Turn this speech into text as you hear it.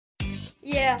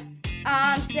Yeah,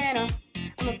 I'm Santa.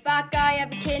 I'm a fat guy, I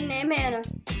have a kid named Hannah.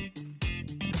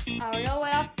 I don't know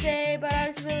what else to say, but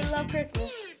I just really love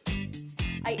Christmas.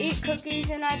 I eat cookies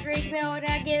and I drink milk and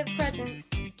I give presents.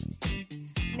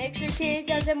 Make sure kids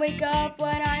doesn't wake up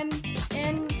when I'm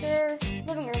in their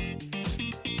living room.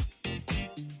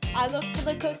 I look for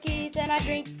the cookies and I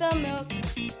drink the milk.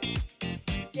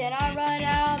 Then I run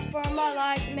out for my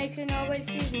life to make sure nobody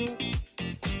sees me.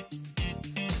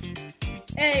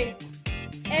 Hey,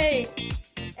 hey,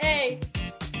 hey,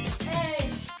 hey.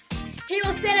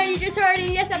 Hello Santa, you just heard, and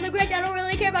yes, I'm the Grinch. I don't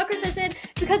really care about Christmas, and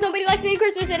because nobody likes me in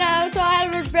Christmas, and so I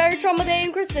had a very trauma day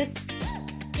in Christmas.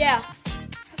 Yeah.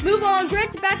 Move on,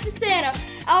 Grinch, back to Santa.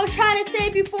 I was trying to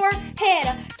say before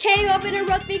Hannah came up and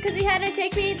interrupted me because he had to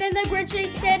take me, then the Grinch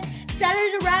instead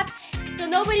started to rap. So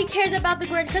nobody cares about the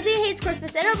Grinch because he hates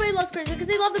Christmas, and everybody loves Christmas because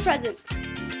they love the present.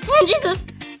 Oh, Jesus.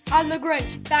 I'm the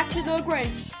Grinch. Back to the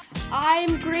Grinch.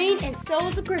 I'm green, and so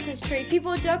is the Christmas tree.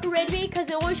 People decorate me because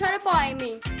they always try to buy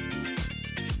me.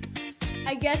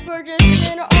 I guess we're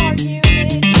just in an argument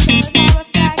because I'm a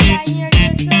fat guy and you're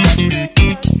just a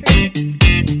Christmas tree.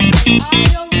 I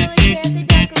don't really care if they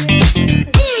decorate me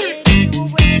because they do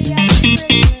away after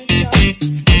Christmas.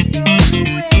 Throw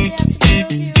away after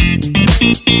you.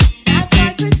 That's why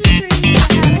Christmas trees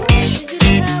don't have lights, because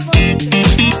you don't have lights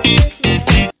on Christmas.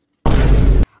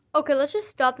 Okay, let's just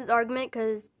stop this argument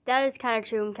because that is kind of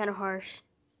true and kind of harsh.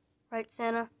 Right,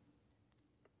 Santa?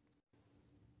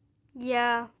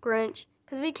 Yeah, Grinch.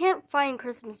 Because we can't find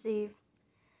Christmas Eve.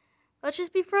 Let's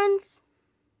just be friends?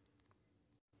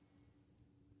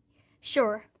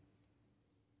 Sure.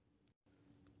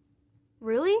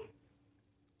 Really?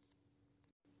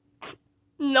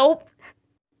 Nope.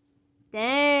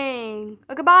 Dang.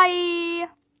 Okay, bye.